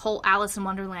whole Alice in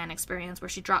Wonderland experience where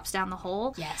she drops down the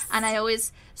hole. Yes. And I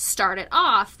always start it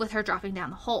off with her dropping down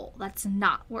the hole. That's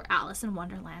not where Alice in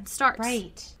Wonderland starts.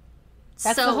 Right.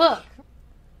 That's the hook.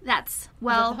 That's, Is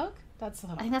that the hook? That's the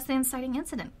hook. I think that's the inciting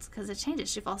incident because it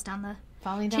changes. She falls down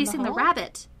Falling down chasing the hole? the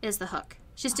rabbit is the hook.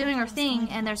 She's doing her thing,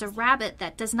 and there's a rabbit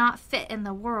that does not fit in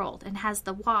the world and has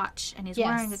the watch, and he's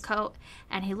wearing a coat,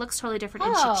 and he looks totally different,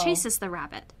 and she chases the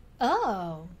rabbit.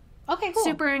 Oh. Okay, cool.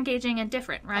 Super engaging and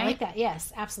different, right? I like that.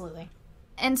 Yes, absolutely.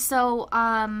 And so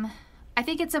I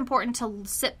think it's important to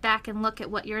sit back and look at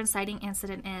what your inciting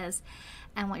incident is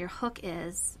and what your hook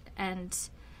is and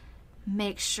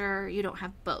make sure you don't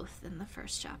have both in the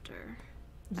first chapter.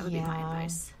 That would be my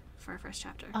advice for a first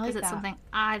chapter. Because it's something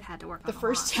I've had to work on The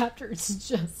first chapter is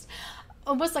just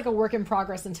almost like a work in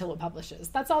progress until it publishes.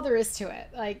 That's all there is to it.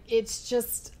 Like, it's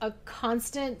just a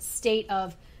constant state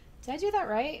of, did I do that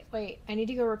right? Wait, I need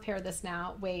to go repair this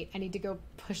now. Wait, I need to go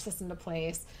push this into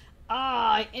place.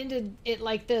 I ended it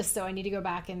like this, so I need to go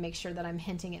back and make sure that I'm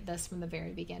hinting at this from the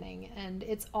very beginning. And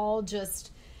it's all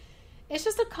just, it's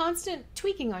just a constant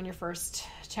tweaking on your first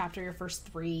chapter, your first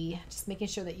three, just making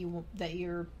sure that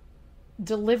you're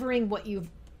delivering what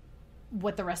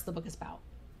the rest of the book is about.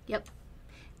 Yep.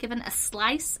 Given a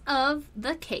slice of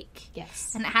the cake.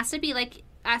 Yes. And it has to be like,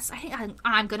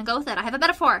 I'm going to go with it. I have a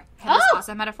metaphor. I have this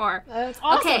awesome metaphor. That's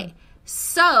awesome. Okay.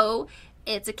 So,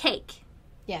 it's a cake.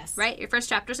 Yes. Right? Your first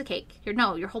chapter is a cake.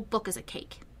 Your whole book is a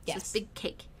cake. It's this big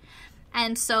cake.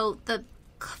 And so, the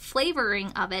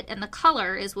flavoring of it and the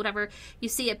color is whatever. You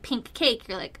see a pink cake,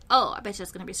 you're like, oh, I bet you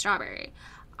it's going to be strawberry.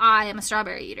 I am a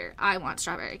strawberry eater. I want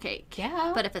strawberry cake.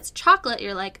 Yeah. But if it's chocolate,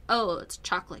 you're like, oh, it's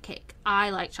chocolate cake. I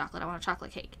like chocolate. I want a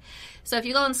chocolate cake. So if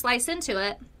you go and slice into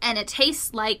it and it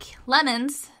tastes like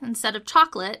lemons instead of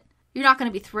chocolate, you're not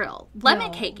going to be thrilled. Lemon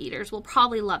cake eaters will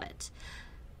probably love it.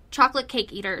 Chocolate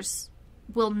cake eaters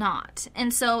will not.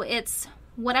 And so it's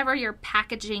whatever you're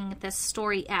packaging this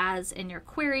story as in your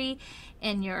query,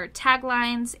 in your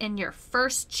taglines, in your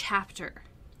first chapter.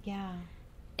 Yeah.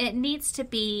 It needs to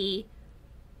be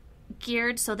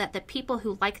geared so that the people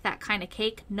who like that kind of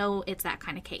cake know it's that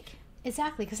kind of cake.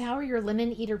 Exactly, because how are your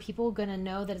lemon eater people going to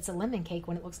know that it's a lemon cake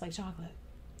when it looks like chocolate?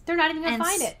 They're not even going to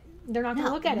find it. They're not going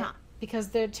to look at it because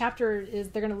the chapter is,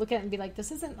 they're going to look at it and be like,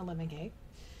 this isn't a lemon cake.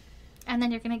 And then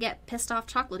you're going to get pissed off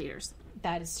chocolate eaters.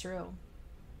 That is true.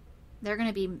 They're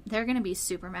going to be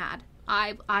super mad.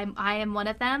 I am one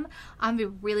of them. I'm going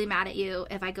to be really mad at you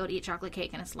if I go to eat chocolate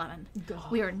cake and it's lemon.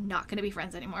 God. We are not going to be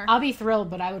friends anymore. I'll be thrilled,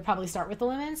 but I would probably start with the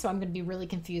lemon, so I'm going to be really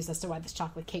confused as to why this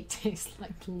chocolate cake tastes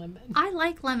like lemon. I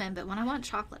like lemon, but when I want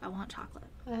chocolate, I want chocolate.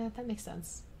 That makes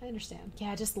sense. I understand.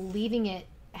 Yeah, just leaving it,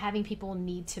 having people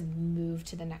need to move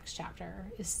to the next chapter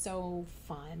is so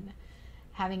fun.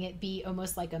 having it be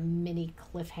almost like a mini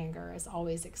cliffhanger is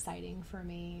always exciting for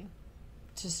me.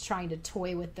 Just trying to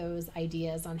toy with those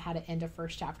ideas on how to end a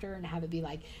first chapter and have it be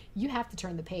like, you have to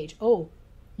turn the page. Oh,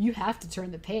 you have to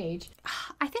turn the page.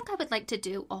 I think I would like to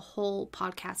do a whole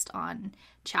podcast on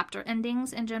chapter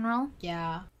endings in general.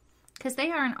 Yeah. Because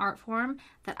they are an art form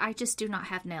that I just do not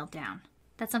have nailed down.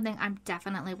 That's something I'm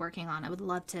definitely working on. I would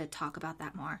love to talk about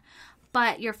that more.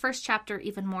 But your first chapter,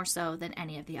 even more so than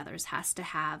any of the others,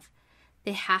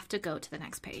 they have to go to the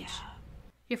next page. Yeah.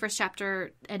 Your first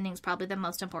chapter ending is probably the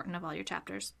most important of all your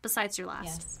chapters, besides your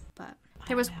last. Yes. But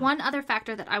there was one other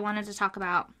factor that I wanted to talk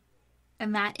about,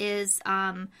 and that is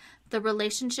the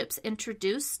relationships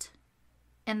introduced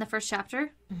in the first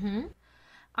chapter.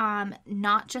 Mm-hmm.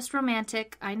 Not just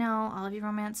romantic. I know all of you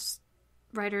romance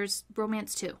writers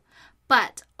romance too.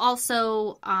 But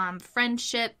also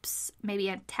friendships, maybe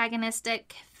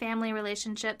antagonistic, family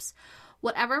relationships.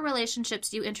 Whatever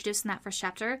relationships you introduce in that first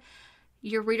chapter,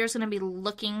 your reader's going to be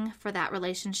looking for that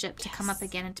relationship to come up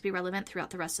again and to be relevant throughout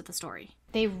the rest of the story.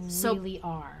 They really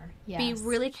are. Yes. Be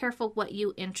really careful what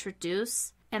you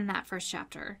introduce in that first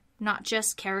chapter. Not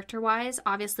just character-wise,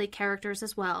 obviously characters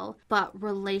as well, but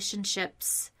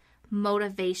relationships,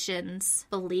 motivations,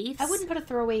 beliefs. I wouldn't put a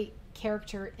throwaway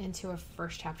character into a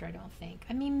first chapter, I don't think.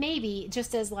 I mean, maybe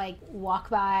just as like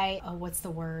walk by, what's the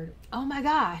word? Oh my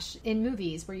gosh, in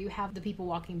movies where you have the people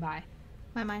walking by.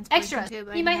 My mind's extras. Too,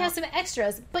 you might have some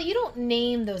extras, but you don't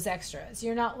name those extras.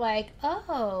 You're not like,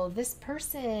 oh, this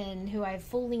person who I've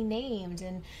fully named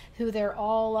and who they're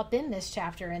all up in this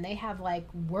chapter and they have like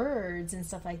words and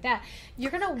stuff like that.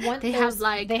 You're gonna want they those.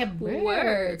 They have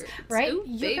words, right? Ooh,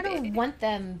 You're gonna want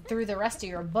them through the rest of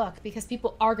your book because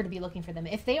people are going to be looking for them.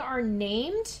 If they are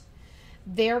named,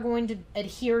 they're going to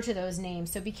adhere to those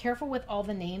names. So be careful with all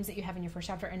the names that you have in your first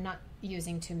chapter and not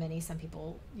using too many. Some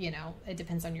people, it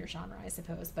depends on your genre, I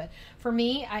suppose. But for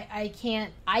me, I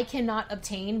cannot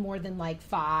obtain more than like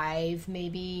 5,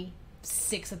 maybe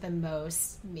 6 at the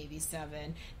most, maybe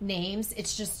 7 names.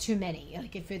 It's just too many.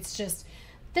 Like if it's just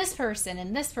this person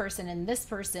and this person and this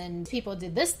person, people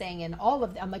did this thing and all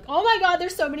of them. I'm like, oh my God,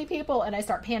 there's so many people. And I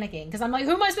start panicking because I'm like,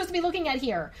 who am I supposed to be looking at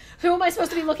here? Who am I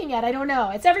supposed to be looking at? I don't know.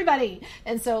 It's everybody.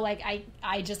 And so like,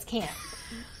 I just can't.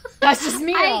 That's just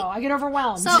me though. I get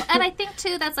overwhelmed. So, and I think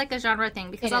too, that's like a genre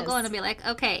thing because I'll go in and be like,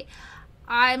 okay,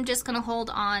 I'm just going to hold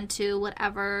on to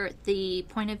whatever the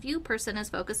point of view person is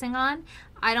focusing on.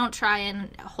 I don't try and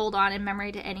hold on in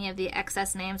memory to any of the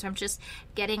excess names. I'm just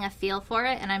getting a feel for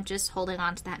it, and I'm just holding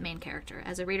on to that main character.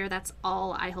 As a reader, that's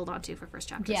all I hold on to for first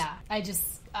chapters. Yeah, I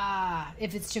just,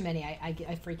 if it's too many,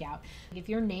 I freak out. If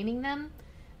you're naming them,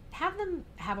 have them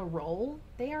have a role.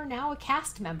 They are now a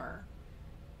cast member.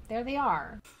 There they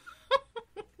are.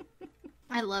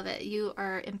 I love it. You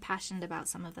are impassioned about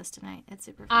some of this tonight. It's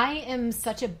super fun. I am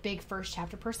such a big first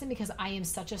chapter person because I am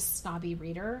such a snobby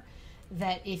reader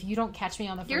that if you don't catch me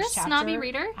on the first chapter... You're a snobby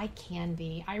reader? I can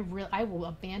be. I will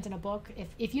abandon a book.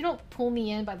 If you don't pull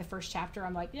me in by the first chapter,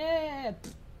 I'm like, yeah,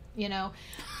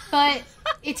 But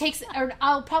it takes... Or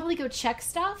I'll probably go check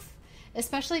stuff,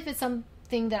 especially if it's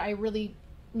something that I really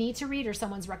need to read or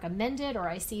someone's recommended or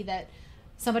I see that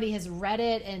somebody has read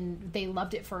it and they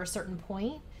loved it for a certain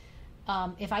point.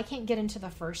 If I can't get into the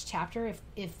first chapter,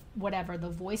 if whatever, the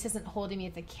voice isn't holding me,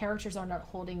 if the characters are not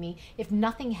holding me, if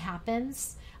nothing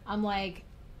happens, I'm like,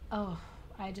 oh,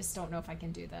 I just don't know if I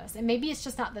can do this. And maybe it's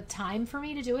just not the time for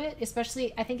me to do it,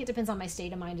 especially, I think it depends on my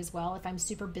state of mind as well. If I'm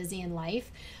super busy in life,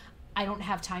 I don't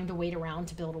have time to wait around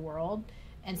to build a world.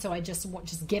 And so I just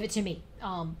give it to me.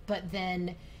 But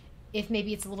then if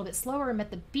maybe it's a little bit slower, I'm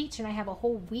at the beach and I have a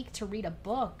whole week to read a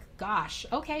book. Gosh,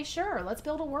 okay, sure. Let's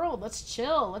build a world. Let's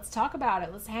chill. Let's talk about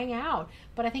it. Let's hang out.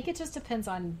 But I think it just depends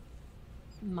on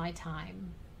my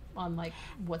time, on like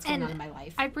what's going on in my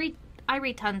life. I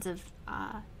read tons of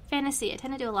fantasy. I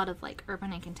tend to do a lot of like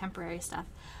urban and contemporary stuff.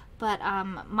 But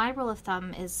my rule of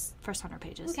thumb is first 100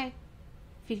 pages. Okay.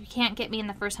 If you can't get me in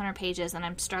the first 100 pages and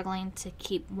I'm struggling to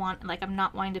I'm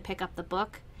not wanting to pick up the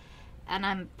book, and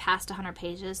I'm past 100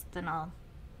 pages, then I'll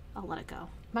let it go.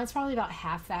 Mine's probably about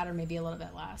half that or maybe a little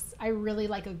bit less. I really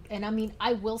like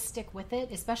I will stick with it,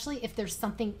 especially if there's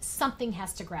something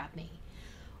has to grab me.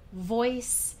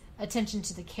 Voice, attention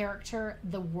to the character,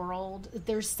 the world.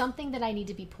 There's something that I need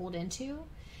to be pulled into,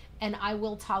 and I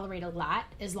will tolerate a lot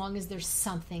as long as there's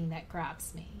something that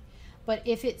grabs me. But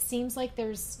if it seems like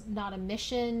there's not a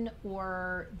mission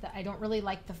or that I don't really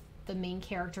like the main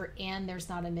character and there's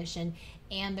not a mission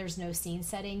and there's no scene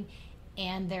setting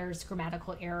and there's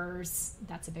grammatical errors,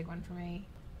 that's a big one for me.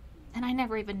 And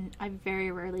I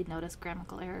very rarely notice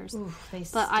grammatical errors. Oof,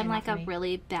 but I'm like a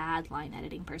really bad line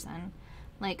editing person.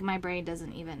 Like my brain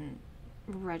doesn't even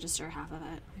register half of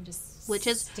it. And just which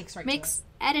is sticks right makes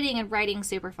to editing and writing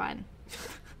super fun.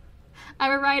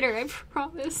 I'm a writer, I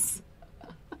promise.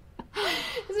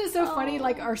 Isn't it so funny,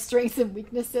 like, our strengths and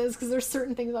weaknesses? Because there's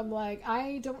certain things I'm like,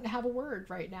 I don't have a word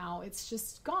right now. It's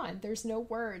just gone. There's no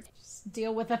word. Just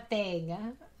deal with a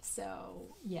thing. So,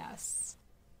 yes.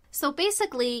 So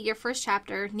basically, your first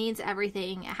chapter needs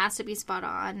everything. It has to be spot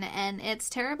on, and it's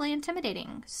terribly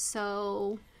intimidating.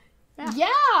 So,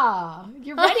 yeah,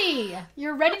 you're ready.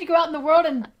 You're ready to go out in the world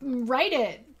and write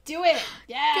it. Do it.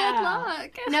 Yeah. Good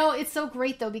luck. No, it's so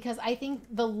great, though, because I think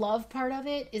the love part of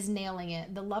it is nailing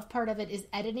it. The love part of it is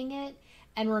editing it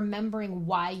and remembering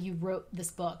why you wrote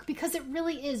this book. Because it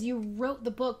really is. You wrote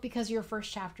the book because of your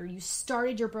first chapter. You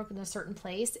started your book in a certain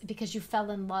place because you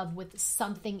fell in love with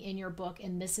something in your book,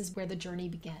 and this is where the journey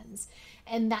begins.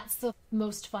 And that's the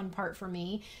most fun part for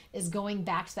me, is going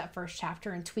back to that first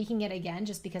chapter and tweaking it again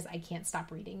just because I can't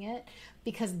stop reading it,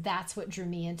 because that's what drew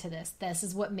me into this. This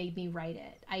is what made me write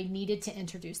it. I needed to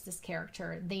introduce this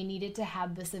character. They needed to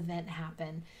have this event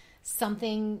happen.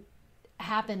 Something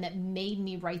happened that made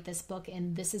me write this book,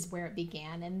 and this is where it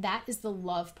began. And that is the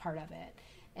love part of it.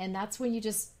 And that's when you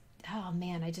just, oh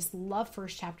man, I just love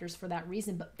first chapters for that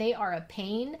reason. But they are a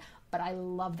pain, but I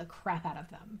love the crap out of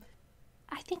them.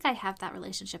 I think I have that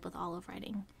relationship with all of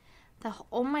writing.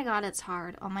 Oh my God, it's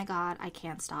hard. Oh my God, I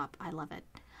can't stop. I love it.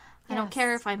 Yes. I don't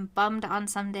care if I'm bummed on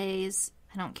some days.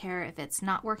 I don't care if it's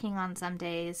not working on some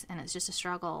days and it's just a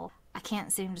struggle. I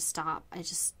can't seem to stop.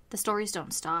 The stories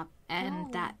don't stop.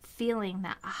 And that feeling,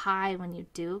 that high when you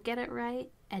do get it right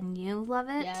and you love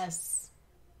it. Yes.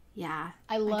 Yeah.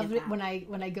 I love it when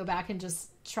I go back and just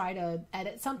try to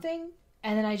edit something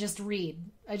and then I just read.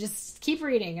 I just keep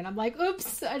reading and I'm like,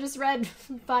 oops, I just read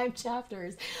 5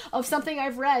 chapters of something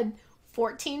I've read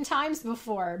 14 times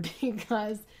before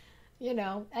because,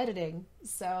 editing.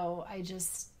 So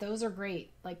those are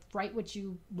great. Like, write what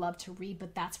you love to read,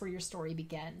 but that's where your story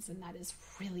begins. And that is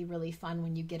really, really fun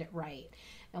when you get it right.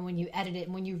 And when you edit it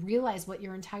and when you realize what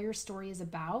your entire story is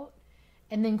about,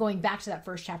 and then going back to that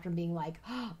first chapter and being like,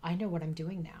 oh, I know what I'm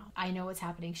doing now. I know what's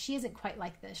happening. She isn't quite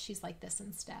like this. She's like this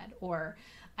instead. Or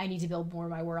I need to build more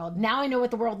of my world. Now I know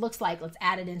what the world looks like. Let's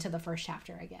add it into the first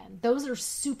chapter again. Those are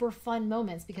super fun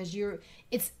moments because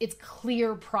it's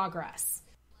clear progress.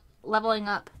 Leveling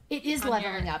up. It is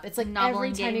leveling up. It's like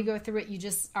every time you go through it, you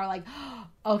just are like, oh,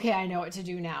 okay, I know what to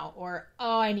do now. Or,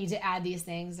 oh, I need to add these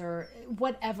things. Or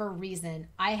whatever reason.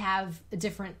 I have a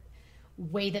different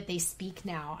way that they speak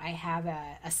now. I have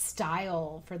a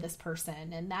style for this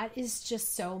person. And that is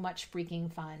just so much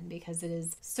freaking fun because it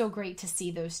is so great to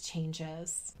see those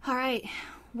changes. All right.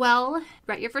 Well,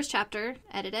 write your first chapter,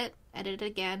 edit it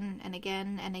again and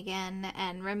again and again,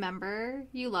 and remember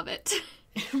you love it.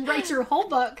 Write your whole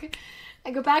book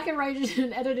and go back and write it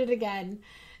and edit it again.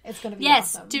 It's going to be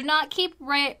awesome. Do not keep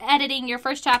editing your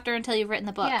first chapter until you've written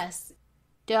the book. Yes.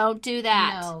 Don't do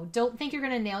that. No. Don't think you're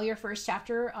going to nail your first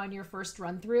chapter on your first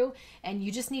run through and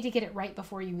you just need to get it right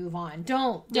before you move on.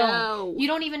 Don't. No. You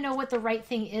don't even know what the right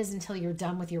thing is until you're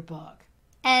done with your book.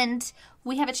 And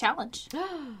we have a challenge.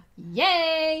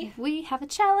 Yay! We have a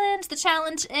challenge. The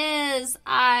challenge is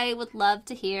I would love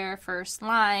to hear first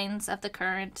lines of the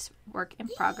current work in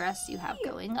progress you have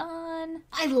going on.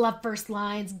 I love first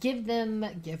lines. Give them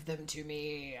to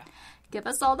me. Give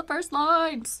us all the first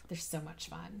lines. They're so much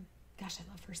fun. Gosh, I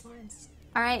love first lines.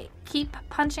 All right, keep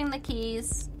punching the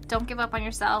keys. Don't give up on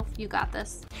yourself. You got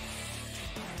this.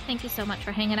 Thank you so much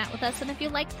for hanging out with us. And if you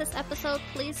liked this episode,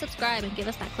 please subscribe and give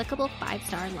us that clickable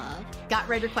 5-star love. Got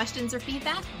writer questions or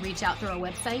feedback? Reach out through our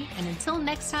website. And until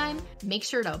next time, make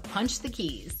sure to punch the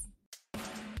keys.